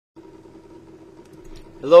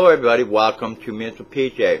Hello everybody, welcome to Mental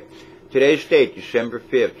PJ. Today's date, December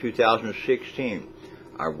 5th, 2016.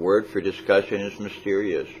 Our word for discussion is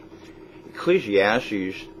mysterious.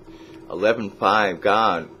 Ecclesiastes 11:5,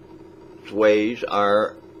 God's ways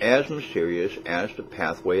are as mysterious as the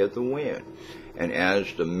pathway of the wind, and as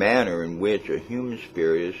the manner in which a human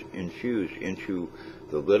spirit is infused into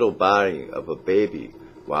the little body of a baby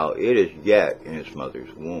while it is yet in its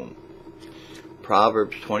mother's womb.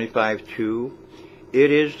 Proverbs 25:2, it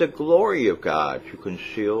is the glory of God to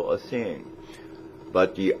conceal a thing,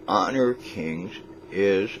 but the honor of kings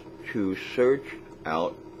is to search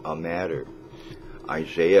out a matter.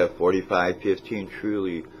 Isaiah 45:15,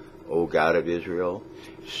 truly, O God of Israel,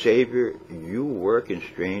 Savior, you work in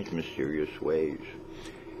strange, mysterious ways.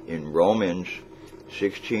 In Romans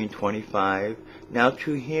 16:25, now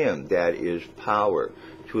to him that is power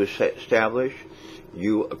to establish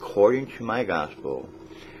you according to my gospel,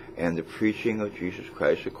 and the preaching of Jesus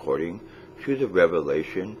Christ according to the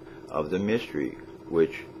revelation of the mystery,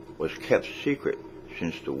 which was kept secret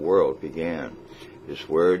since the world began. This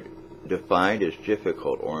word defined as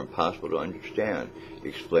difficult or impossible to understand,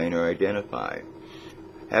 explain, or identify.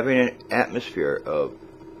 Having an atmosphere of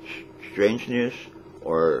strangeness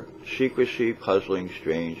or secrecy, puzzling,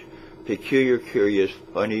 strange, peculiar, curious,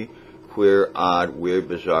 funny, queer, odd, weird,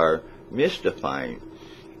 bizarre, mystifying,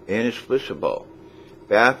 inexplicable,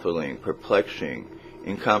 baffling, perplexing,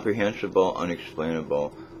 incomprehensible,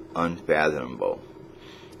 unexplainable, unfathomable.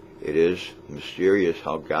 It is mysterious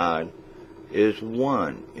how God is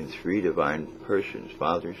one in three divine persons,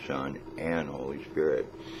 Father, Son, and Holy Spirit.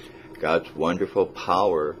 God's wonderful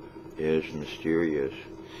power is mysterious.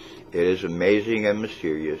 It is amazing and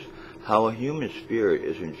mysterious how a human spirit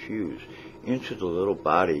is infused into the little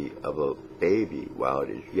body of a baby while it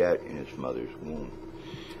is yet in its mother's womb.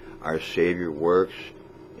 Our Savior works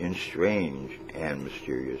in strange and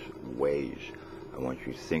mysterious ways. I want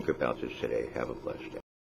you to think about this today. Have a blessed day.